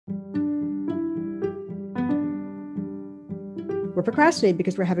We're procrastinating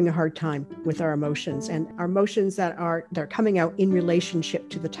because we're having a hard time with our emotions, and our emotions that are coming out in relationship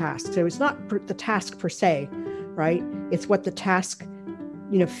to the task. So it's not the task per se, right? It's what the task,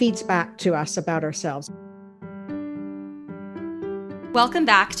 feeds back to us about ourselves. Welcome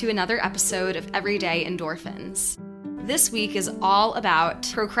back to another episode of Everyday Endorphins. This week is all about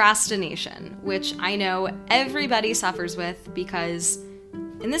procrastination, which I know everybody suffers with because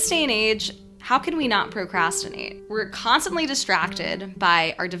in this day and age, how can we not procrastinate? We're constantly distracted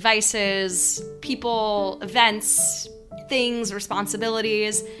by our devices, people, events, things,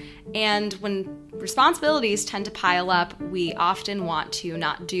 responsibilities, and when responsibilities tend to pile up, we often want to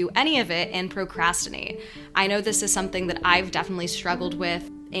not do any of it and procrastinate. I know this is something that I've definitely struggled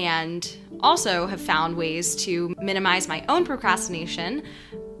with and also have found ways to minimize my own procrastination,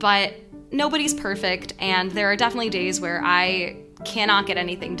 but nobody's perfect, and there are definitely days where I cannot get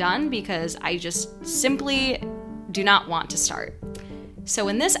anything done because I just simply do not want to start. So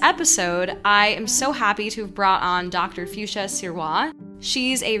in this episode, I am so happy to have brought on Dr. Fuchsia Sirois.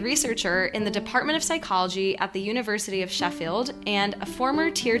 She's a researcher in the Department of Psychology at the University of Sheffield and a former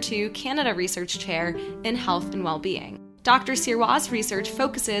Tier 2 Canada Research Chair in Health and Wellbeing. Dr. Sirois' research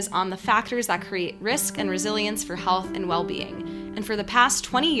focuses on the factors that create risk and resilience for health and well-being. And for the past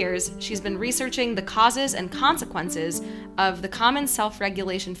 20 years, she's been researching the causes and consequences of the common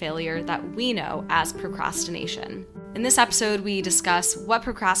self-regulation failure that we know as procrastination. In this episode, we discuss what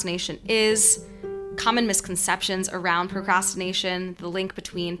procrastination is, common misconceptions around procrastination, the link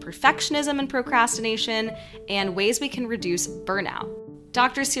between perfectionism and procrastination, and ways we can reduce burnout.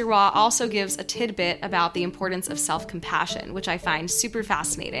 Dr. Sirois also gives a tidbit about the importance of self-compassion, which I find super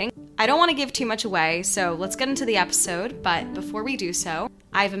fascinating. I don't want to give too much away, so let's get into the episode, but before we do so,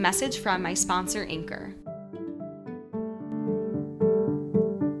 I have a message from my sponsor, Anchor.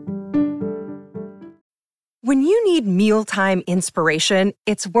 When you need mealtime inspiration,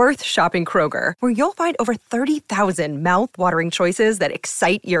 it's worth shopping Kroger, where you'll find over 30,000 mouth-watering choices that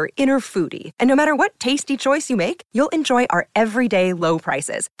excite your inner foodie. And no matter what tasty choice you make, you'll enjoy our everyday low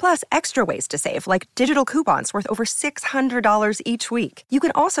prices, plus extra ways to save, like digital coupons worth over $600 each week. You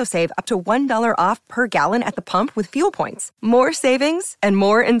can also save up to $1 off per gallon at the pump with fuel points. More savings and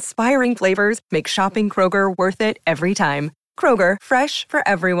more inspiring flavors make shopping Kroger worth it every time. Kroger, fresh for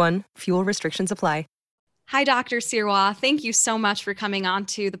everyone. Fuel restrictions apply. Hi, Dr. Sirois. Thank you so much for coming on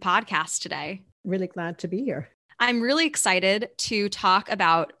to the podcast today. Really glad to be here. I'm really excited to talk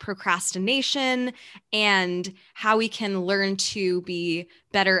about procrastination and how we can learn to be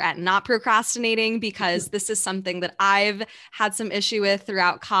better at not procrastinating, because this is something that I've had some issue with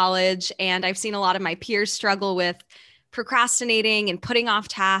throughout college, and I've seen a lot of my peers struggle with procrastinating and putting off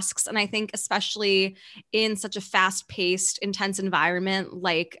tasks. And I think especially in such a fast-paced, intense environment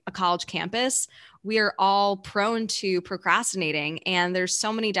like a college campus, we are all prone to procrastinating, and there's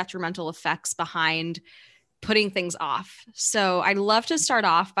so many detrimental effects behind putting things off. So I'd love to start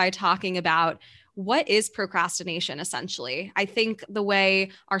off by talking about what is procrastination essentially. I think the way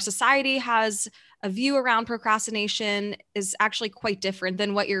our society has a view around procrastination is actually quite different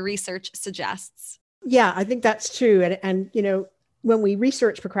than what your research suggests. Yeah, I think that's true. And when we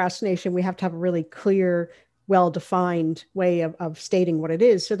research procrastination, we have to have a really clear, well-defined way of stating what it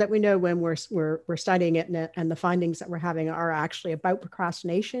is, so that we know when we're studying it and the findings that we're having are actually about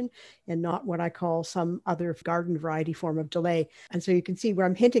procrastination and not what I call some other garden variety form of delay. And so you can see where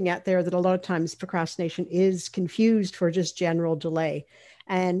I'm hinting at there that a lot of times procrastination is confused for just general delay.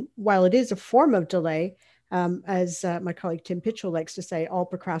 And while it is a form of delay, as my colleague Tim Pitchell likes to say, all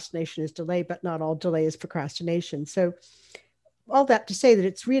procrastination is delay, but not all delay is procrastination. So all that to say that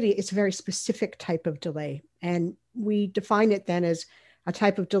it's a very specific type of delay. And we define it then as a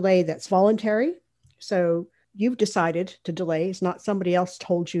type of delay that's voluntary. So you've decided to delay. It's not somebody else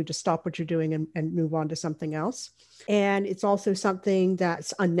told you to stop what you're doing and move on to something else. And it's also something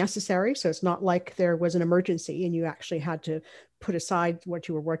that's unnecessary. So it's not like there was an emergency and you actually had to put aside what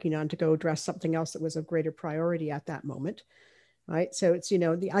you were working on to go address something else that was of greater priority at that moment. Right. So it's,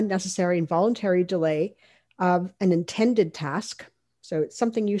 the unnecessary and voluntary delay of an intended task. So it's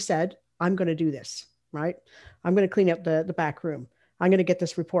something you said, I'm going to do this, right? I'm going to clean up the back room. I'm going to get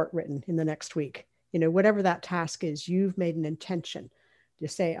this report written in the next week. Whatever that task is, you've made an intention to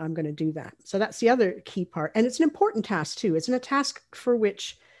say, I'm going to do that. So that's the other key part. And it's an important task too. It's a task for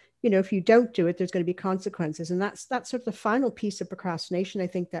which, if you don't do it, there's going to be consequences. And that's sort of the final piece of procrastination, I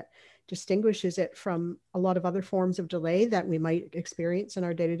think, that distinguishes it from a lot of other forms of delay that we might experience in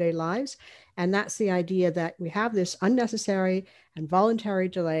our day-to-day lives. And that's the idea that we have this unnecessary and voluntary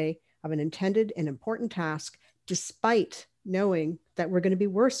delay of an intended and important task, despite knowing that we're going to be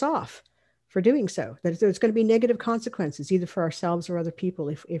worse off for doing so, that there's going to be negative consequences either for ourselves or other people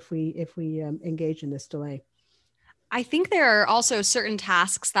if we engage in this delay. I think there are also certain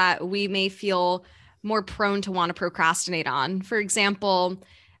tasks that we may feel more prone to want to procrastinate on. For example,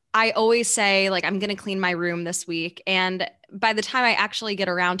 I always say, like, I'm going to clean my room this week. And by the time I actually get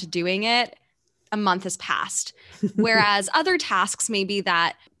around to doing it, a month has passed. Whereas other tasks maybe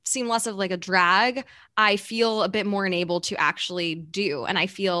that seem less of like a drag, I feel a bit more enabled to actually do. And I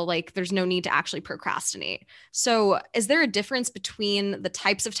feel like there's no need to actually procrastinate. So is there a difference between the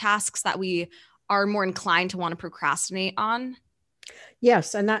types of tasks that we are more inclined to want to procrastinate on?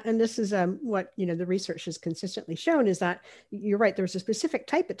 Yes, and this is what the research has consistently shown is that you're right. There's a specific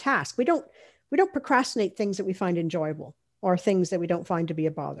type of task. We don't procrastinate things that we find enjoyable or things that we don't find to be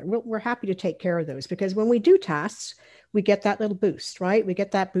a bother. We're happy to take care of those because when we do tasks, we get that little boost, right? We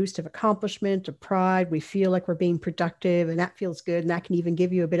get that boost of accomplishment, of pride. We feel like we're being productive, and that feels good, and that can even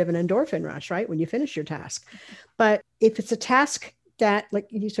give you a bit of an endorphin rush, right, when you finish your task. But if it's a task that, like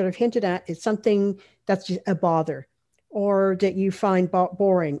you sort of hinted at, is something that's just a bother, or that you find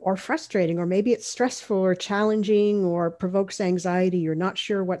boring or frustrating, or maybe it's stressful or challenging or provokes anxiety, you're not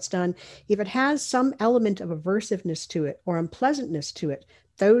sure what's done. If it has some element of aversiveness to it or unpleasantness to it,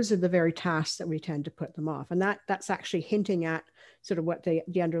 those are the very tasks that we tend to put them off. And that's actually hinting at sort of what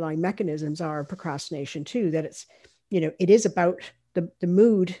the underlying mechanisms are of procrastination too, that it's, it is about the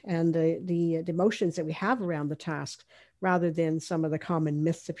mood and the emotions that we have around the task, rather than some of the common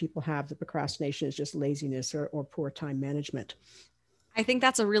myths that people have that procrastination is just laziness or poor time management. I think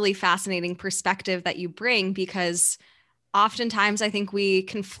that's a really fascinating perspective that you bring, because oftentimes I think we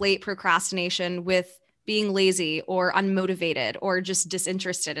conflate procrastination with being lazy or unmotivated or just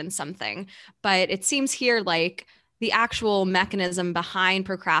disinterested in something. But it seems here like the actual mechanism behind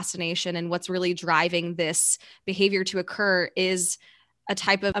procrastination and what's really driving this behavior to occur is a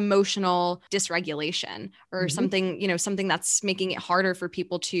type of emotional dysregulation or something that's making it harder for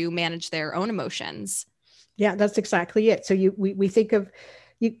people to manage their own emotions. Yeah, that's exactly it. So we think of,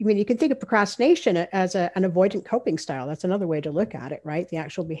 you can think of procrastination as an avoidant coping style. That's another way to look at it, right? The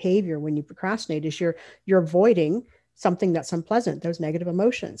actual behavior when you procrastinate is you're avoiding something that's unpleasant, those negative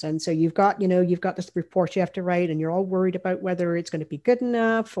emotions. And so you've got this report you have to write, and you're all worried about whether it's going to be good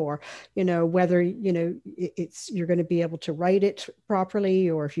enough, or, whether, you're going to be able to write it properly,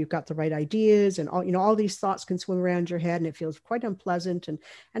 or if you've got the right ideas, and all these thoughts can swim around your head, and it feels quite unpleasant and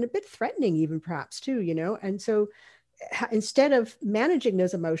a bit threatening even perhaps too, And so instead of managing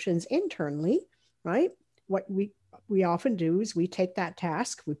those emotions internally, right, what we often do is we take that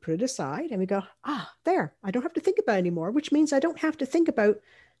task, we put it aside, and we go, there, I don't have to think about it anymore, which means I don't have to think about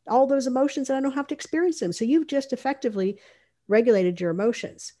all those emotions, and I don't have to experience them. So you've just effectively regulated your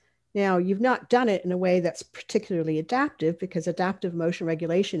emotions. Now, you've not done it in a way that's particularly adaptive, because adaptive emotion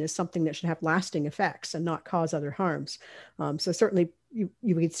regulation is something that should have lasting effects and not cause other harms. So certainly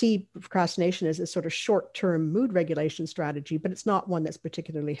you could see procrastination as a sort of short-term mood regulation strategy, but it's not one that's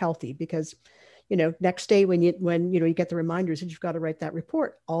particularly healthy, because next day when you get the reminders that you've got to write that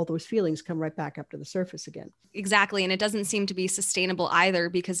report, all those feelings come right back up to the surface again. Exactly. And it doesn't seem to be sustainable either,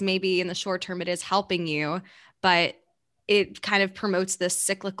 because maybe in the short term it is helping you, but it kind of promotes this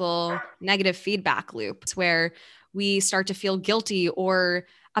cyclical negative feedback loop where we start to feel guilty or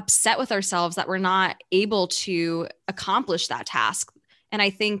upset with ourselves that we're not able to accomplish that task. And I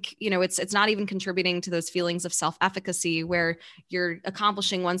think, it's not even contributing to those feelings of self-efficacy where you're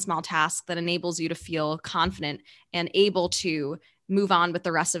accomplishing one small task that enables you to feel confident and able to move on with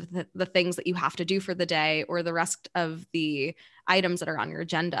the rest of the things that you have to do for the day, or the rest of the items that are on your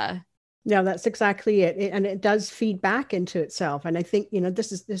agenda. No, that's exactly it. And it does feed back into itself. And I think,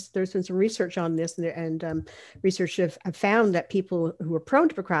 there's been some research on this, and research have found that people who are prone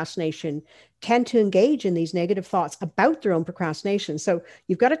to procrastination tend to engage in these negative thoughts about their own procrastination. So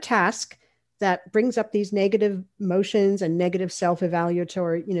you've got a task that brings up these negative emotions and negative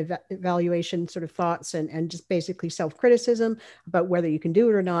self-evaluatory, evaluation sort of thoughts, and just basically self-criticism about whether you can do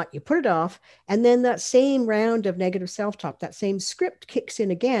it or not. You put it off, and then that same round of negative self-talk, that same script kicks in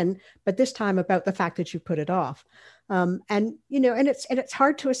again, but this time about the fact that you put it off. And it's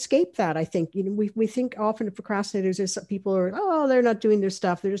hard to escape that. I think, we think often of procrastinators as people are, they're not doing their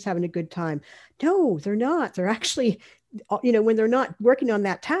stuff, they're just having a good time. No, they're not. They're actually, when they're not working on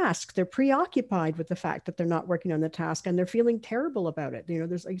that task, they're preoccupied with the fact that they're not working on the task, and they're feeling terrible about it.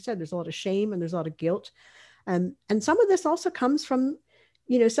 There's, like you said, there's a lot of shame and there's a lot of guilt. And some of this also comes from,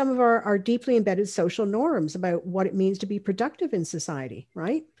 some of our deeply embedded social norms about what it means to be productive in society,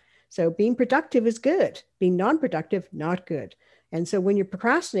 right? So being productive is good, being non-productive, not good. And so when you're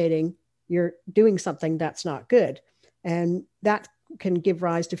procrastinating, you're doing something that's not good. And that can give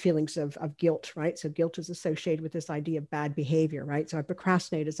rise to feelings of guilt, right? So guilt is associated with this idea of bad behavior, right? So I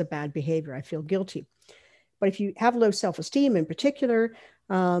procrastinate as a bad behavior. I feel guilty. But if you have low self-esteem in particular,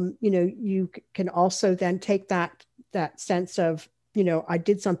 you can also then take that sense of, I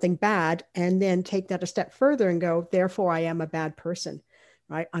did something bad, and then take that a step further and go, therefore I am a bad person,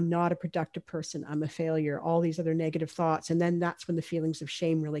 right? I'm not a productive person. I'm a failure, all these other negative thoughts. And then that's when the feelings of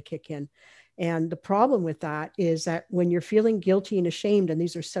shame really kick in. And the problem with that is that when you're feeling guilty and ashamed, and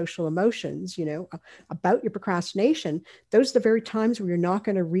these are social emotions, about your procrastination, those are the very times where you're not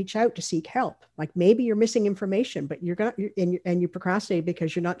going to reach out to seek help. Like maybe you're missing information, but you procrastinate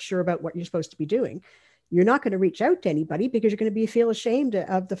because you're not sure about what you're supposed to be doing. You're not going to reach out to anybody because you're going to feel ashamed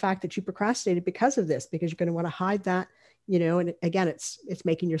of the fact that you procrastinated because of this, because you're going to want to hide that, and again, it's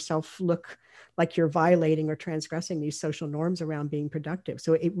making yourself look like you're violating or transgressing these social norms around being productive.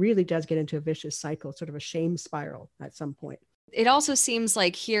 So it really does get into a vicious cycle, sort of a shame spiral at some point. It also seems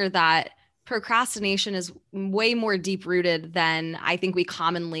like here that procrastination is way more deep rooted than I think we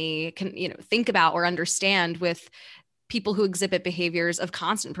commonly can, think about or understand with people who exhibit behaviors of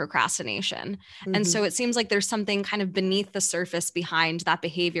constant procrastination. Mm-hmm. And so it seems like there's something kind of beneath the surface behind that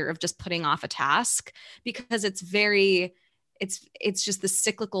behavior of just putting off a task, because it's just the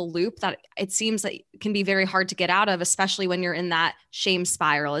cyclical loop that it seems like can be very hard to get out of, especially when you're in that shame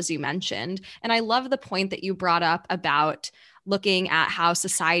spiral, as you mentioned. And I love the point that you brought up about looking at how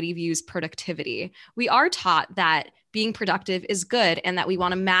society views productivity. We are taught that being productive is good and that we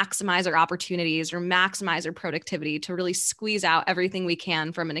want to maximize our opportunities or maximize our productivity to really squeeze out everything we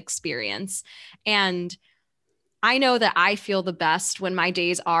can from an experience. And I know that I feel the best when my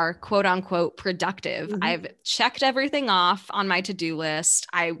days are quote unquote productive. Mm-hmm. I've checked everything off on my to-do list.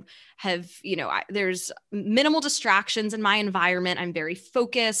 I have, there's minimal distractions in my environment. I'm very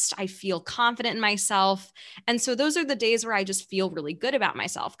focused. I feel confident in myself. And so those are the days where I just feel really good about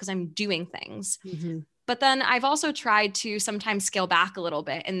myself because I'm doing things. Mm-hmm. But then I've also tried to sometimes scale back a little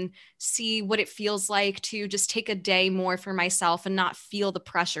bit and see what it feels like to just take a day more for myself and not feel the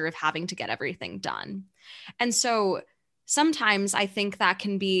pressure of having to get everything done. And so sometimes I think that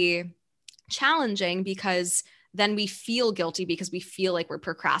can be challenging because then we feel guilty because we feel like we're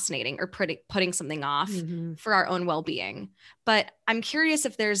procrastinating or putting something off mm-hmm. for our own well-being. But I'm curious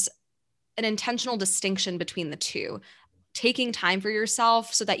if there's an intentional distinction between the two. Taking time for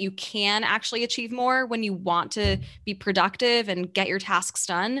yourself so that you can actually achieve more when you want to be productive and get your tasks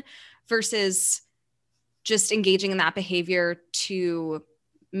done versus just engaging in that behavior to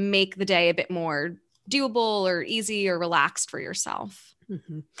make the day a bit more doable or easy or relaxed for yourself.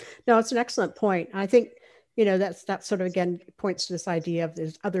 Mm-hmm. No, it's an excellent point. I think, that sort of, again, points to this idea of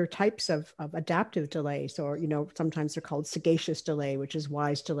there's other types of adaptive delays, or, sometimes they're called sagacious delay, which is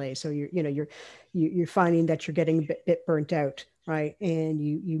wise delay. So you're finding that you're getting a bit burnt out, right? And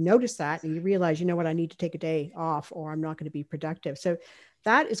you notice that and you realize, I need to take a day off or I'm not going to be productive. So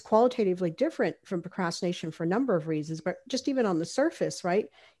that is qualitatively different from procrastination for a number of reasons, but just even on the surface, right?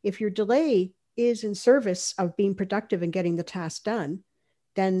 If your delay is in service of being productive and getting the task done,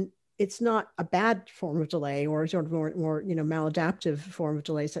 then it's not a bad form of delay or sort of more maladaptive form of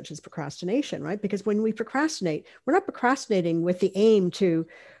delay, such as procrastination, right? Because when we procrastinate, we're not procrastinating with the aim to,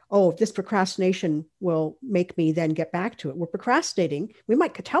 if this procrastination will make me then get back to it. We're procrastinating. We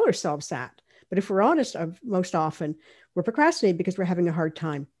might tell ourselves that, but if we're honest, most often we're procrastinating because we're having a hard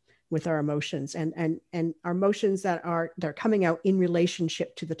time with our emotions and our emotions that are coming out in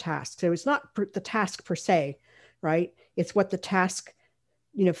relationship to the task. So it's not the task per se, right? It's what the task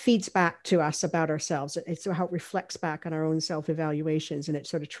feeds back to us about ourselves. It's how it reflects back on our own self-evaluations, and it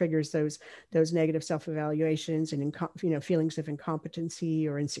sort of triggers those negative self-evaluations and feelings of incompetency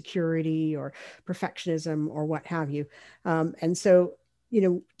or insecurity or perfectionism or what have you. And so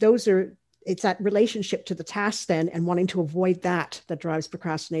it's that relationship to the task then and wanting to avoid that drives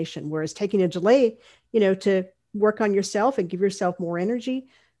procrastination. Whereas taking a delay, to work on yourself and give yourself more energy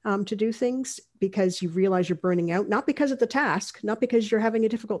to do things because you realize you're burning out, not because of the task, not because you're having a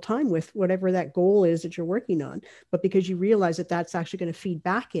difficult time with whatever that goal is that you're working on, but because you realize that that's actually going to feed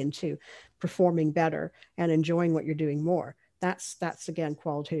back into performing better and enjoying what you're doing more. That's again,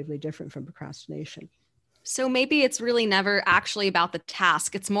 qualitatively different from procrastination. So maybe it's really never actually about the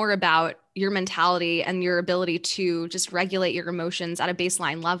task. It's more about your mentality and your ability to just regulate your emotions at a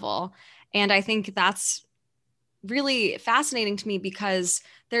baseline level. And I think that's really fascinating to me because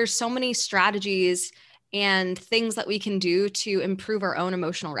there's so many strategies and things that we can do to improve our own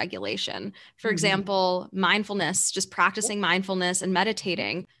emotional regulation. For example, mindfulness, just practicing mindfulness and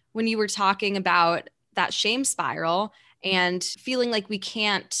meditating. When you were talking about that shame spiral and feeling like we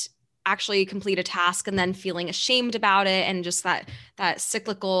can't actually complete a task and then feeling ashamed about it, and just that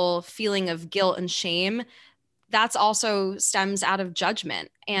cyclical feeling of guilt and shame, that's also stems out of judgment.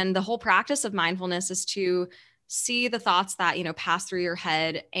 And the whole practice of mindfulness is to see the thoughts that, pass through your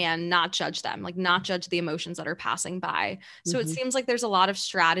head and not judge them, like not judge the emotions that are passing by. So it seems like there's a lot of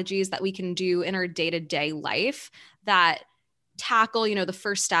strategies that we can do in our day-to-day life that tackle, the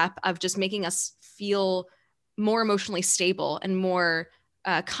first step of just making us feel more emotionally stable and more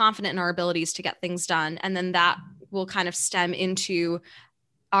confident in our abilities to get things done. And then that will kind of stem into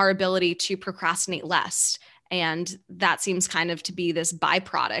our ability to procrastinate less. And that seems kind of to be this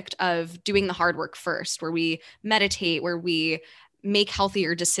byproduct of doing the hard work first, where we meditate, where we make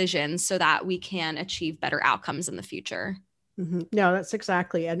healthier decisions so that we can achieve better outcomes in the future. No, that's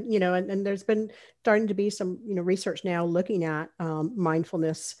exactly. And, and there's been starting to be some, research now looking at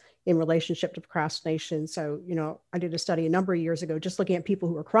mindfulness in relationship to procrastination. So, I did a study a number of years ago, just looking at people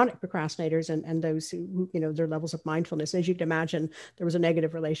who are chronic procrastinators and those who, their levels of mindfulness. As you can imagine, there was a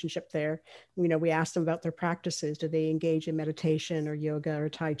negative relationship there. We asked them about their practices. Do they engage in meditation or yoga or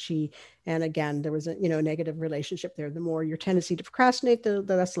Tai Chi? And again, there was a, negative relationship there. The more your tendency to procrastinate, the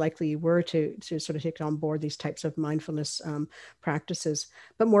less likely you were to sort of take on board these types of mindfulness practices.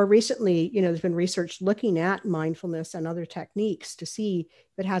 But more recently, there's been research looking at mindfulness and other techniques to see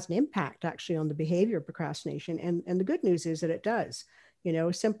if it has an impact actually on the behavior of procrastination. And the good news is that it does.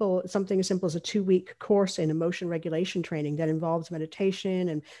 Something as simple as a 2-week course in emotion regulation training that involves meditation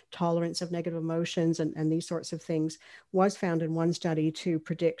and tolerance of negative emotions and these sorts of things was found in one study to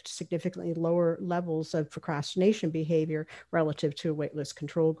predict significantly lower levels of procrastination behavior relative to a waitlist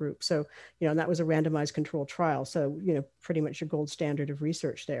control group. So, and that was a randomized controlled trial. So, pretty much your gold standard of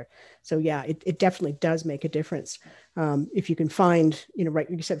research there. So yeah, it definitely does make a difference. If you can find, right,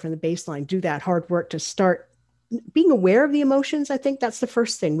 like you said, from the baseline, do that hard work to start being aware of the emotions. I think that's the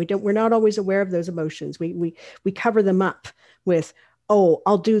first thing. We're not always aware of those emotions. We cover them up with, oh,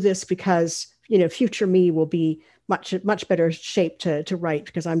 I'll do this because, future me will be much better shape to write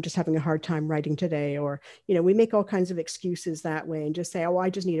because I'm just having a hard time writing today. Or, we make all kinds of excuses that way and just say, oh, I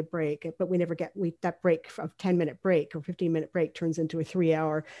just need a break. But we never get, that break of 10-minute break or 15-minute break turns into a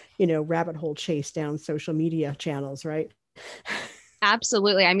 3-hour, rabbit hole chase down social media channels, right?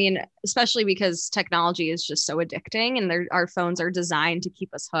 Absolutely. I mean, especially because technology is just so addicting and our phones are designed to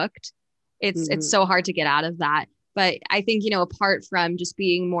keep us hooked. It's so hard to get out of that. But I think, apart from just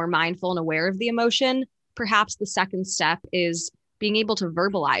being more mindful and aware of the emotion, perhaps the second step is being able to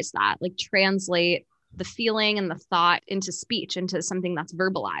verbalize that, like translate the feeling and the thought into speech, into something that's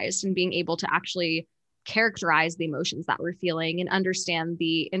verbalized, and being able to actually characterize the emotions that we're feeling and understand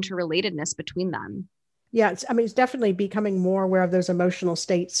the interrelatedness between them. Yeah, it's definitely becoming more aware of those emotional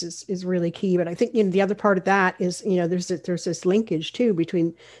states is really key. But I think, the other part of that is, there's this linkage too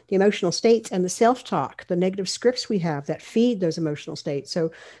between the emotional states and the self-talk, the negative scripts we have that feed those emotional states.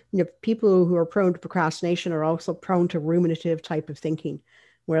 So, people who are prone to procrastination are also prone to ruminative type of thinking,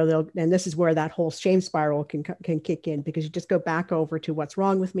 where and this is where that whole shame spiral can kick in, because you just go back over to what's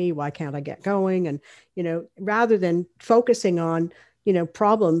wrong with me, why can't I get going, and rather than focusing on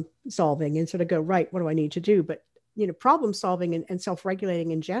problem solving and sort of go, right, what do I need to do? But, problem solving and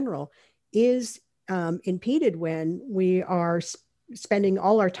self-regulating in general is impeded when we are spending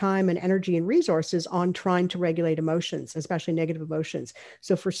all our time and energy and resources on trying to regulate emotions, especially negative emotions.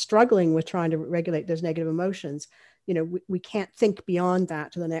 So if we're struggling with trying to regulate those negative emotions, we can't think beyond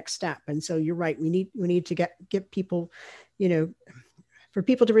that to the next step. And so you're right. We need to get people, for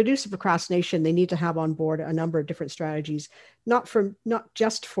people to reduce the procrastination, they need to have on board a number of different strategies, not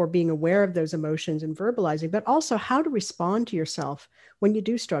just for being aware of those emotions and verbalizing, but also how to respond to yourself when you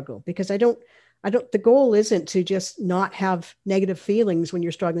do struggle. Because the goal isn't to just not have negative feelings when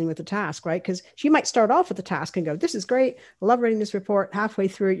you're struggling with a task, right? Because you might start off with the task and go, this is great, I love writing this report. Halfway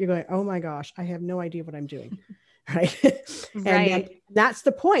through it, you're going, oh my gosh, I have no idea what I'm doing. Right. And then that's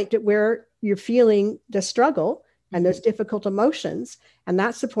the point at where you're feeling the struggle and those difficult emotions. And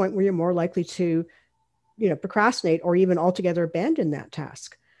that's the point where you're more likely to, procrastinate or even altogether abandon that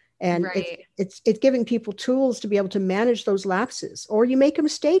task. And it's giving people tools to be able to manage those lapses, or you make a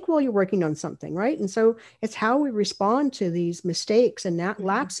mistake while you're working on something, right? And so it's how we respond to these mistakes and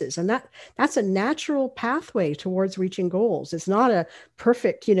lapses. And that's a natural pathway towards reaching goals. It's not a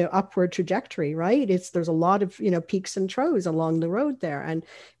perfect, upward trajectory, right? There's a lot of, peaks and troughs along the road there. And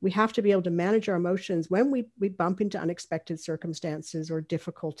we have to be able to manage our emotions when we bump into unexpected circumstances or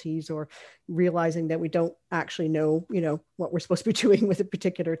difficulties, or realizing that we don't actually know, what we're supposed to be doing with a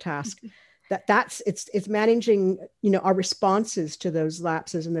particular task. It's managing, our responses to those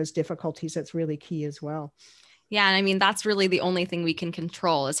lapses and those difficulties. That's really key as well. Yeah. And I mean, that's really the only thing we can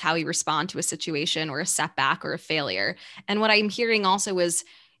control is how we respond to a situation or a setback or a failure. And what I'm hearing also is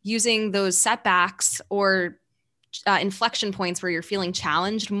using those setbacks or inflection points where you're feeling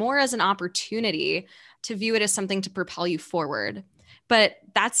challenged more as an opportunity to view it as something to propel you forward. But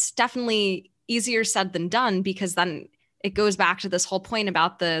that's definitely easier said than done, because then it goes back to this whole point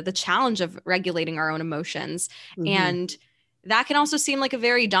about the challenge of regulating our own emotions. Mm-hmm. And that can also seem like a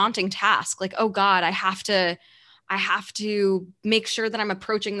very daunting task. Like, oh God, I have to make sure that I'm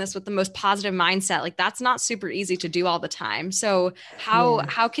approaching this with the most positive mindset. Like, that's not super easy to do all the time. So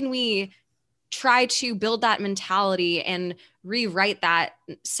how can we try to build that mentality and rewrite that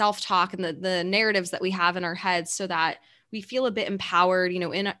self-talk and the narratives that we have in our heads so that we feel a bit empowered,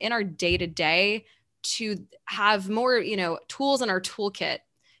 in our day-to-day, to have more, tools in our toolkit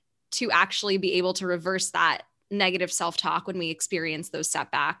to actually be able to reverse that negative self-talk when we experience those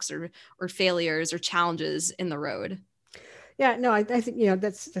setbacks or failures or challenges in the road? Yeah, no, I think,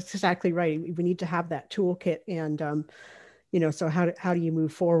 that's exactly right. We need to have that toolkit. And, so how do you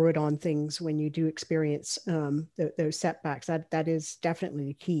move forward on things when you do experience those setbacks? That is definitely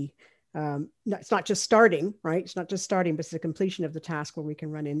the key. It's not just starting, right? It's not just starting, but it's the completion of the task where we can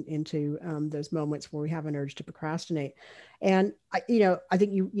run into those moments where we have an urge to procrastinate. And I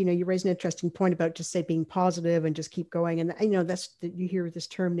think you raised an interesting point about just say being positive and just keep going. And you hear this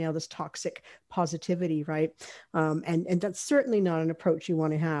term now, this toxic positivity, right? And that's certainly not an approach you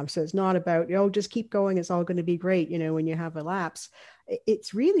want to have. So it's not about just keep going, it's all going to be great. When you have a lapse,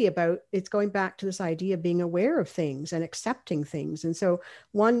 it's really about, it's going back to this idea of being aware of things and accepting things. And so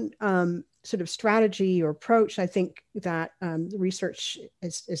one sort of strategy or approach, I think that the research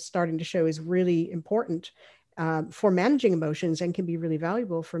is starting to show is really important for managing emotions and can be really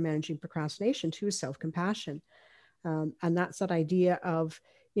valuable for managing procrastination too, is self-compassion. And that's that idea of,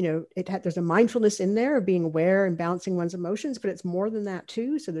 there's a mindfulness in there of being aware and balancing one's emotions, but it's more than that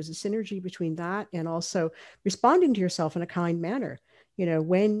too. So there's a synergy between that and also responding to yourself in a kind manner.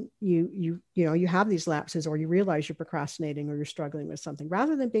 When you have these lapses or you realize you're procrastinating or you're struggling with something,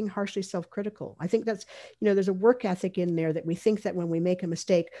 rather than being harshly self-critical. I think that's, there's a work ethic in there that we think that when we make a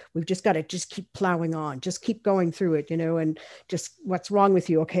mistake, we've just got to just keep plowing on, just keep going through it, and just what's wrong with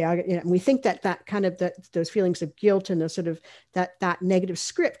you? Okay. And we think that kind of those feelings of guilt and those sort of that negative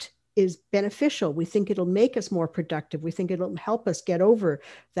script is beneficial. We think it'll make us more productive. We think it'll help us get over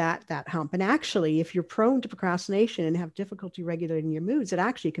that hump. And actually, if you're prone to procrastination and have difficulty regulating your moods, it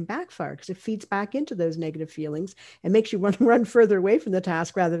actually can backfire because it feeds back into those negative feelings and makes you want to run further away from the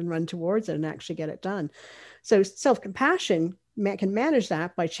task rather than run towards it and actually get it done. So self-compassion can manage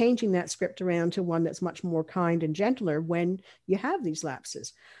that by changing that script around to one that's much more kind and gentler when you have these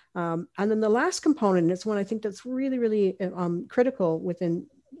lapses. And then the last component, and it's one I think that's really, really critical within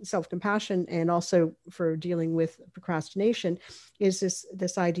self-compassion and also for dealing with procrastination, is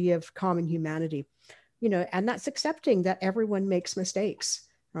this idea of common humanity, and that's accepting that everyone makes mistakes,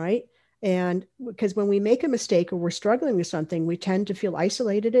 right? And because when we make a mistake or we're struggling with something, we tend to feel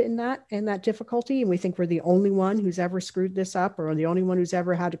isolated in that difficulty. And we think we're the only one who's ever screwed this up or the only one who's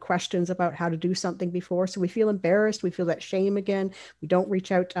ever had questions about how to do something before. So we feel embarrassed. We feel that shame again. We don't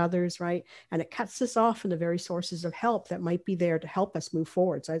reach out to others, right? And it cuts us off from the very sources of help that might be there to help us move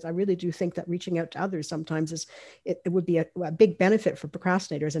forward. So I really do think that reaching out to others sometimes it would be a big benefit for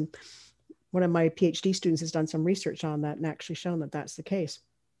procrastinators. And one of my PhD students has done some research on that and actually shown that that's the case.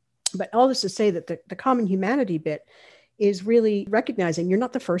 But all this to say that the common humanity bit is really recognizing you're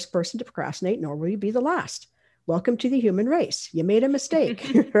not the first person to procrastinate, nor will you be the last. Welcome to the human race. You made a mistake,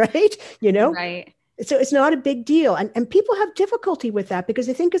 right? Right. So it's not a big deal. And people have difficulty with that because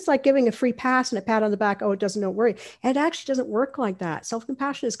they think it's like giving a free pass and a pat on the back. Oh, don't worry. And it actually doesn't work like that.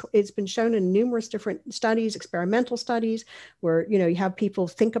 Self-compassion it's been shown in numerous different studies, experimental studies, where, you have people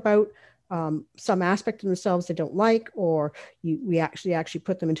think about some aspect of themselves they don't like, or we actually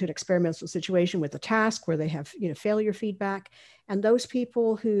put them into an experimental situation with a task where they have, failure feedback. And those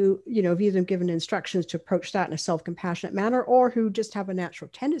people who, have either given instructions to approach that in a self-compassionate manner, or who just have a natural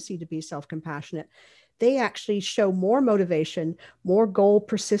tendency to be self-compassionate, they actually show more motivation, more goal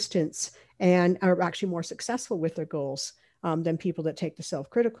persistence, and are actually more successful with their goals than people that take the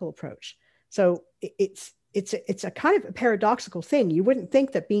self-critical approach. So it's a kind of a paradoxical thing. You wouldn't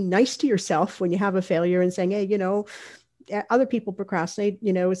think that being nice to yourself when you have a failure and saying, hey, other people procrastinate,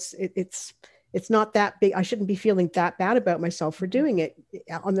 it's not that big. I shouldn't be feeling that bad about myself for doing it.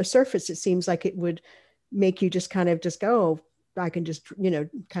 On the surface, it seems like it would make you just kind of just go, I can just,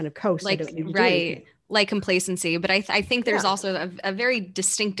 kind of coast. Like, right. Like complacency. But I think there's also a very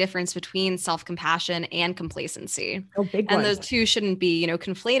distinct difference between self-compassion and complacency. Oh, big and one. those two shouldn't be,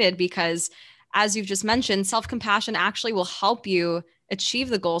 conflated, because as you've just mentioned, self-compassion actually will help you achieve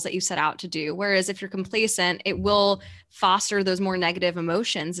the goals that you set out to do. Whereas if you're complacent, it will foster those more negative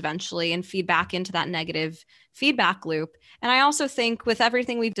emotions eventually and feed back into that negative feedback loop. And I also think with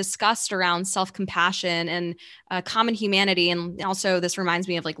everything we've discussed around self-compassion and common humanity, and also this reminds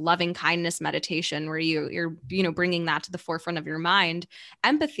me of like loving kindness meditation, where you're bringing that to the forefront of your mind.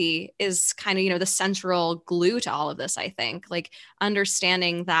 Empathy is kind of, the central glue to all of this, I think, like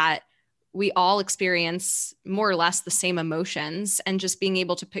understanding that we all experience more or less the same emotions, and just being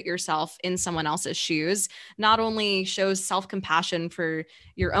able to put yourself in someone else's shoes not only shows self-compassion for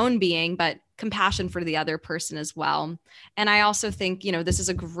your own being, but compassion for the other person as well. And I also think, this is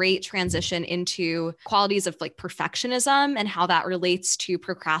a great transition into qualities of like perfectionism and how that relates to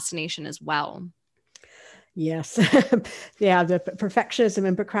procrastination as well. Yes. Yeah. The perfectionism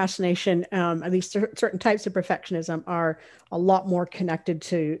and procrastination, at least certain types of perfectionism, are a lot more connected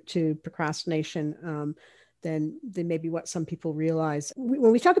to procrastination than maybe what some people realize.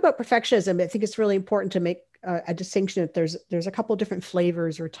 When we talk about perfectionism, I think it's really important to make a distinction that there's a couple of different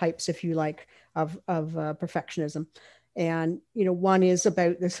flavors or types, if you like, of perfectionism. And, one is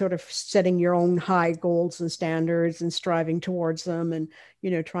about the sort of setting your own high goals and standards and striving towards them and,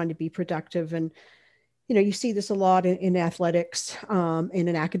 trying to be productive. And you see this a lot in athletics and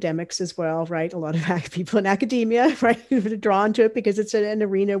in academics as well, right? A lot of people in academia, right, who are drawn to it because it's an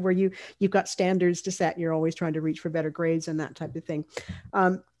arena where you've got standards to set and you're always trying to reach for better grades and that type of thing.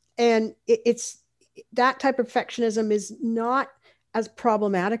 And it's that type of perfectionism is not as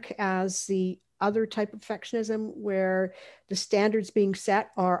problematic as the other type of perfectionism, where the standards being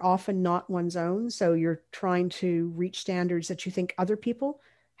set are often not one's own. So you're trying to reach standards that you think other people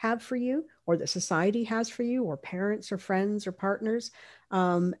have for you, or that society has for you, or parents or friends or partners.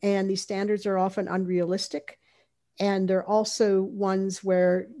 And these standards are often unrealistic. And they're also ones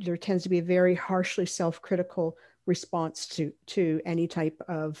where there tends to be a very harshly self-critical response to any type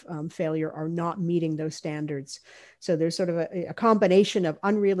of failure or not meeting those standards. So there's sort of a combination of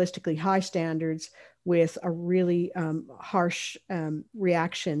unrealistically high standards with a really harsh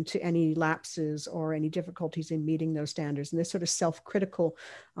reaction to any lapses or any difficulties in meeting those standards. And this sort of self-critical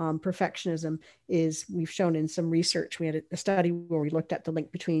perfectionism we've shown in some research. We had a study where we looked at the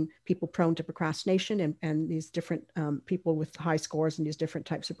link between people prone to procrastination and these different people with high scores and these different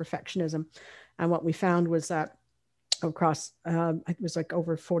types of perfectionism. And what we found was that across, it was like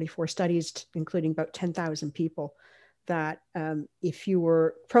over 44 studies, including about 10,000 people, that if you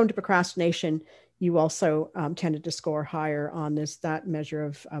were prone to procrastination, you also tended to score higher on that measure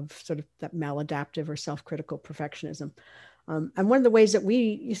of sort of that maladaptive or self-critical perfectionism. And one of the ways that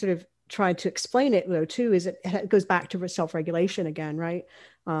we sort of tried to explain it, though, too, is it goes back to self-regulation again, right?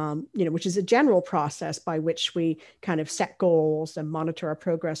 Which is a general process by which we kind of set goals and monitor our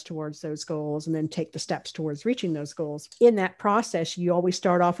progress towards those goals and then take the steps towards reaching those goals. In that process, you always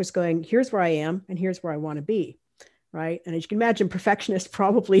start off with going, here's where I am and here's where I want to be. Right. And as you can imagine, perfectionists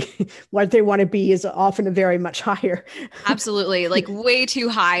probably what they want to be is often a very much higher. Absolutely. Like way too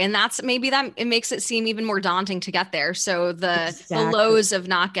high. And that's maybe that it makes it seem even more daunting to get there. So the lows of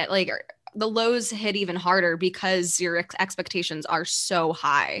not get the lows hit even harder because your expectations are so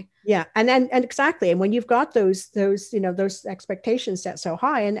high. Yeah. And exactly. And when you've got those expectations set so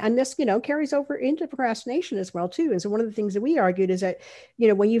high, and this, carries over into procrastination as well, too. And so one of the things that we argued is that,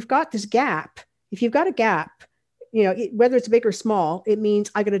 when you've got this gap, if you've got a gap, whether it's big or small, it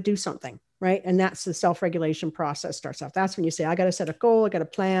means I got to do something, right? And that's the self-regulation process starts off. That's when you say, I got to set a goal, I got to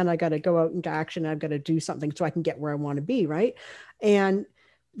plan, I got to go out into action, I've got to do something so I can get where I want to be, right? And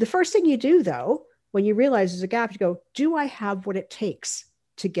the first thing you do, though, when you realize there's a gap, you go, do I have what it takes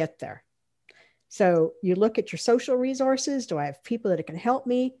to get there? So you look at your social resources. Do I have people that can help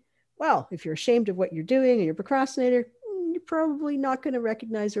me? Well, if you're ashamed of what you're doing and you're a procrastinator, you're probably not going to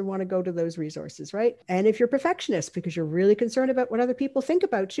recognize or want to go to those resources, right? And if you're a perfectionist because you're really concerned about what other people think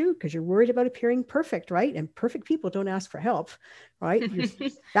about you, because you're worried about appearing perfect, right? And perfect people don't ask for help, right?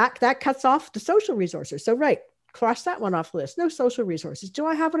 that cuts off the social resources. So, right, cross that one off the list. No social resources. Do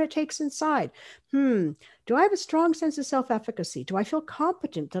I have what it takes inside? Do I have a strong sense of self-efficacy? Do I feel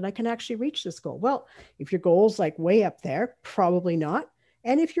competent that I can actually reach this goal? Well, if your goal's like way up there, probably not.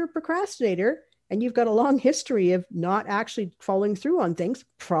 And if you're a procrastinator, and you've got a long history of not actually following through on things,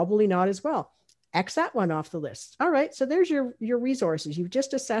 probably not as well. X that one off the list. All right, so there's your resources. You've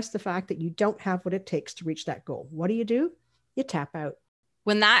just assessed the fact that you don't have what it takes to reach that goal. What do? You tap out.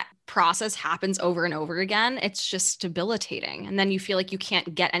 When that process happens over and over again, it's just debilitating. And then you feel like you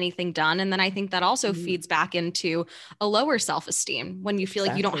can't get anything done. And then I think that also feeds back into a lower self-esteem when you feel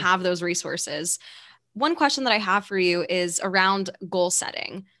like you don't have those resources. One question that I have for you is around goal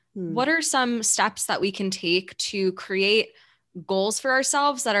setting. What are some steps that we can take to create goals for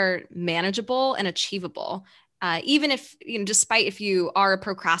ourselves that are manageable and achievable? Even if, despite if you are a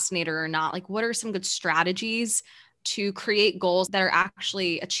procrastinator or not, like what are some good strategies to create goals that are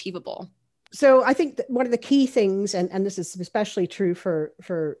actually achievable? So I think that one of the key things, and this is especially true for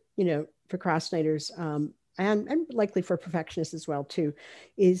procrastinators, and likely for perfectionists as well too,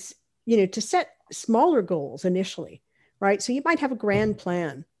 is, to set smaller goals initially, right? So you might have a grand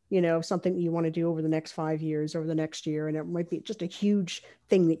plan, something that you want to do over the next 5 years, over the next year, and it might be just a huge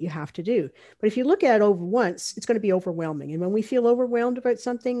thing that you have to do. But if you look at it over once, it's going to be overwhelming. And when we feel overwhelmed about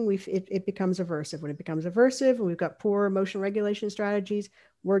something, it becomes aversive. When it becomes aversive and we've got poor emotion regulation strategies,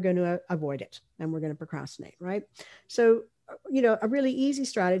 we're going to avoid it and we're going to procrastinate, right? So, a really easy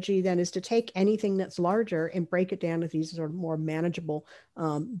strategy then is to take anything that's larger and break it down to these sort of more manageable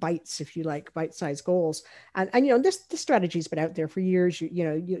bites, if you like, bite-sized goals. And this strategy's been out there for years.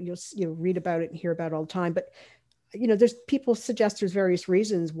 You'll read about it and hear about it all the time. But there's people suggest there's various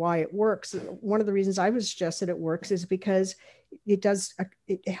reasons why it works. One of the reasons I would suggest that it works is because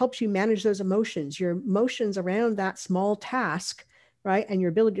it helps you manage those emotions. Your emotions around that small task, right, and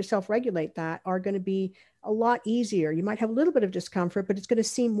your ability to self-regulate that are going to be a lot easier. You might have a little bit of discomfort, but it's going to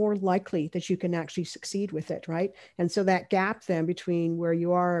seem more likely that you can actually succeed with it, right? And so that gap then between where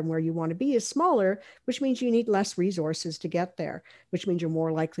you are and where you want to be is smaller, which means you need less resources to get there, which means you're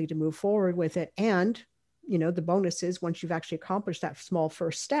more likely to move forward with it. And, the bonus is once you've actually accomplished that small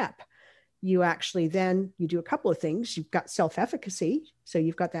first step, you actually then you do a couple of things. You've got self-efficacy. So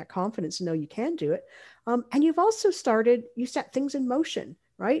you've got that confidence to know you can do it. And you've also you set things in motion,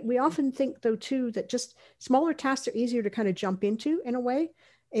 right? We often think though, too, that just smaller tasks are easier to kind of jump into in a way.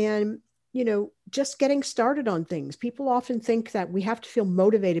 And, just getting started on things. People often think that we have to feel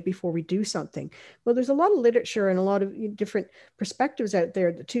motivated before we do something. Well, there's a lot of literature and a lot of different perspectives out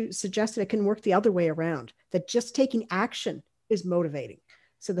there to suggest that it can work the other way around, that just taking action is motivating.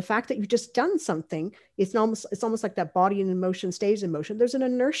 So the fact that you've just done something, it's almost like that body in motion stays in motion. There's an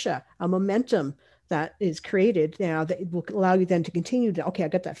inertia, a momentum that is created now that will allow you then to continue to, okay, I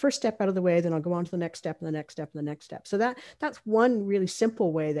got that first step out of the way, then I'll go on to the next step and the next step and the next step. So that's one really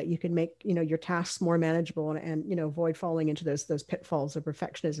simple way that you can make, your tasks more manageable and avoid falling into those pitfalls of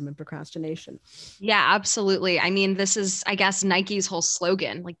perfectionism and procrastination. Yeah, absolutely. I mean, this is, I guess, Nike's whole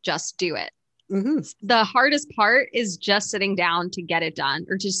slogan, like just do it. Mm-hmm. The hardest part is just sitting down to get it done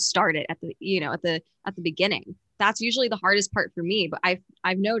or just start it at the beginning. That's usually the hardest part for me. But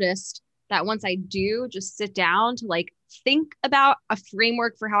I've noticed that once I do just sit down to like think about a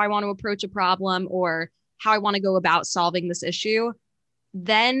framework for how I want to approach a problem or how I want to go about solving this issue,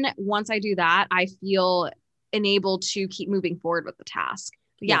 then once I do that, I feel enabled to keep moving forward with the task.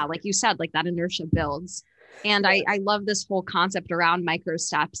 Yeah, like you said, like that inertia builds. And I love this whole concept around micro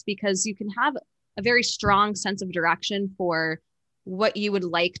steps because you can have a very strong sense of direction for what you would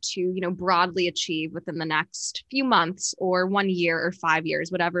like to, broadly achieve within the next few months or 1 year or 5 years,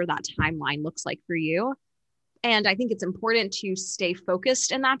 whatever that timeline looks like for you. And I think it's important to stay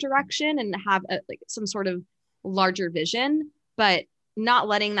focused in that direction and have some sort of larger vision, but not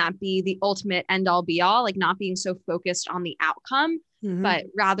letting that be the ultimate end all be all, like not being so focused on the outcome, but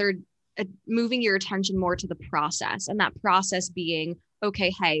rather moving your attention more to the process, and that process being,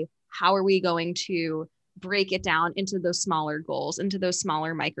 okay, hey, how are we going to break it down into those smaller goals, into those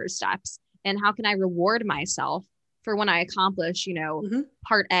smaller micro steps? And how can I reward myself for when I accomplish,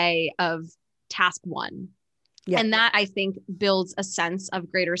 part A of task one? Yeah. And that I think builds a sense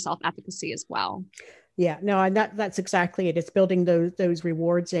of greater self-efficacy as well. Yeah, no, and that's exactly it. It's building those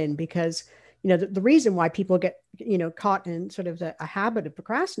rewards in because the reason why people get, caught in sort of a habit of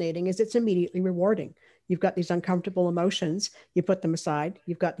procrastinating is it's immediately rewarding. You've got these uncomfortable emotions, you put them aside,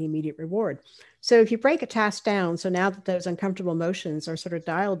 you've got the immediate reward. So if you break a task down, so now that those uncomfortable emotions are sort of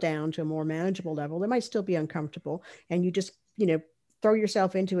dialed down to a more manageable level, they might still be uncomfortable, and you just, throw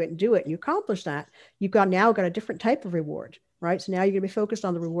yourself into it and do it, and you accomplish that, you've now got a different type of reward. Right. So now you're going to be focused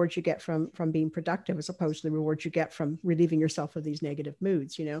on the rewards you get from being productive as opposed to the rewards you get from relieving yourself of these negative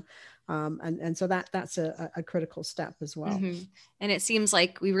moods, and so that's a critical step as well. Mm-hmm. And it seems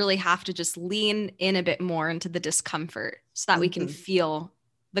like we really have to just lean in a bit more into the discomfort so that we can feel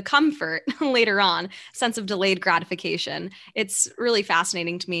the comfort later on, sense of delayed gratification. It's really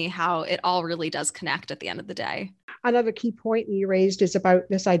fascinating to me how it all really does connect at the end of the day. Another key point you raised is about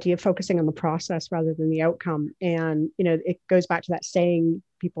this idea of focusing on the process rather than the outcome. And, it goes back to that saying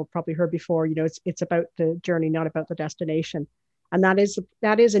people probably heard before, it's about the journey, not about the destination. And that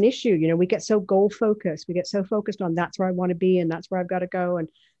is an issue. We get so goal focused. We get so focused on that's where I want to be and that's where I've got to go. And,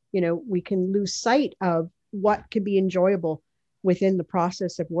 we can lose sight of what can be enjoyable within the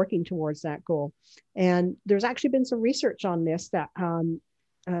process of working towards that goal. And there's actually been some research on this that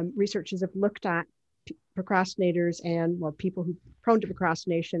researchers have looked at procrastinators or people who are prone to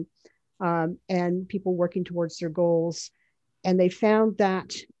procrastination and people working towards their goals. And they found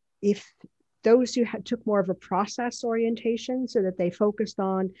that if those who took more of a process orientation, so that they focused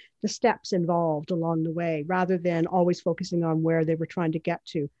on the steps involved along the way, rather than always focusing on where they were trying to get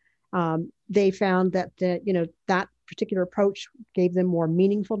to, they found that that particular approach gave them more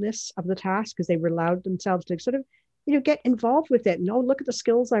meaningfulness of the task, because they allowed themselves to sort of get involved with it and look at the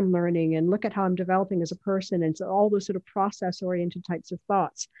skills I'm learning and look at how I'm developing as a person, and so all those sort of process oriented types of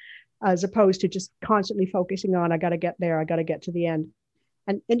thoughts, as opposed to just constantly focusing on I got to get there, I got to get to the end.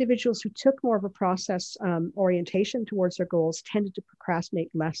 And individuals who took more of a process orientation towards their goals tended to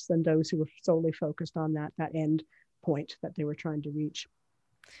procrastinate less than those who were solely focused on that end point that they were trying to reach.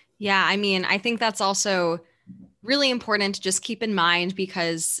 Yeah, I mean, I think that's also really important to just keep in mind,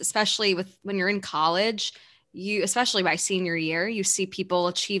 because especially when you're in college, especially by senior year, you see people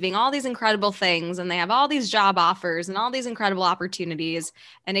achieving all these incredible things and they have all these job offers and all these incredible opportunities.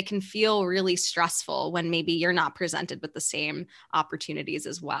 And it can feel really stressful when maybe you're not presented with the same opportunities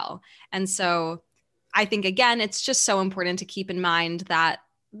as well. And so I think, again, it's just so important to keep in mind that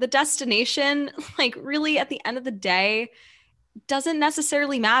the destination, like really at the end of the day, doesn't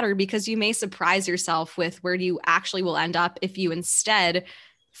necessarily matter, because you may surprise yourself with where you actually will end up if you instead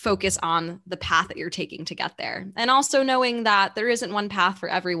focus on the path that you're taking to get there. And also knowing that there isn't one path for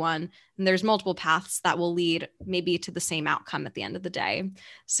everyone, and there's multiple paths that will lead maybe to the same outcome at the end of the day.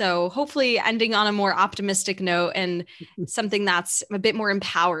 So hopefully ending on a more optimistic note and something that's a bit more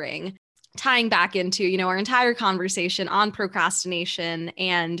empowering, tying back into, our entire conversation on procrastination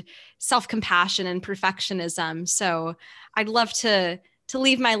and self-compassion and perfectionism. So I'd love to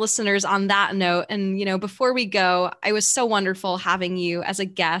leave my listeners on that note. And, before we go, it was so wonderful having you as a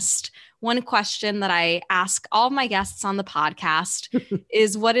guest. One question that I ask all my guests on the podcast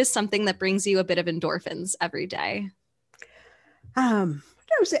is, what is something that brings you a bit of endorphins every day?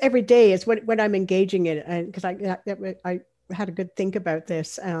 Every day is when I'm engaging in it, because I had a good think about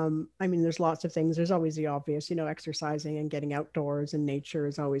this. There's lots of things. There's always the obvious, exercising and getting outdoors and nature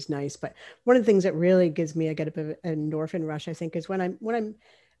is always nice. But one of the things that really gives me a bit of an endorphin rush, I think, is when I'm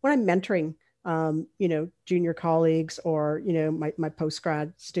mentoring, junior colleagues or, my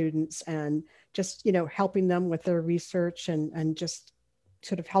post-grad students, and just, helping them with their research and just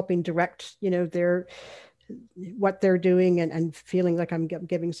sort of helping direct, what they're doing and feeling like I'm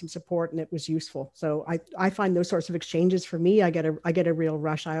giving some support and it was useful. So I find those sorts of exchanges, for me, I get a real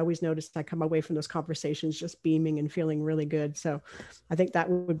rush. I always notice I come away from those conversations just beaming and feeling really good. So I think that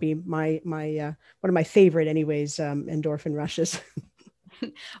would be my one of my favorite anyways, endorphin rushes.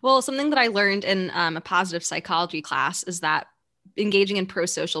 Well, something that I learned in a positive psychology class is that engaging in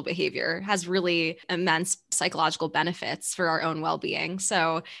pro-social behavior has really immense psychological benefits for our own well-being.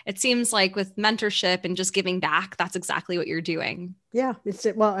 So it seems like with mentorship and just giving back, that's exactly what you're doing. Yeah.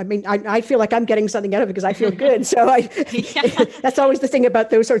 I feel like I'm getting something out of it because I feel good. So that's always the thing about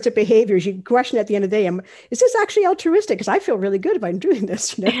those sorts of behaviors. You question at the end of the day, is this actually altruistic? Because I feel really good if I'm doing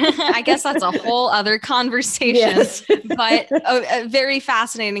this. I guess that's a whole other conversation, yes. But a very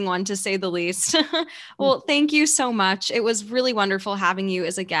fascinating one, to say the least. Well, thank you so much. It was really wonderful having you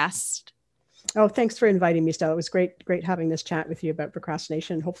as a guest. Oh, thanks for inviting me, Stella. It was great having this chat with you about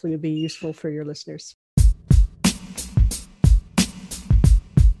procrastination. Hopefully it'll be useful for your listeners.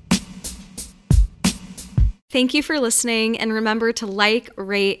 Thank you for listening, and remember to like,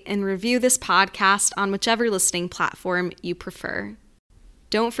 rate, and review this podcast on whichever listening platform you prefer.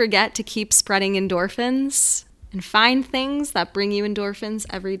 Don't forget to keep spreading endorphins and find things that bring you endorphins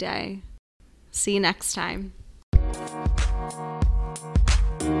every day. See you next time.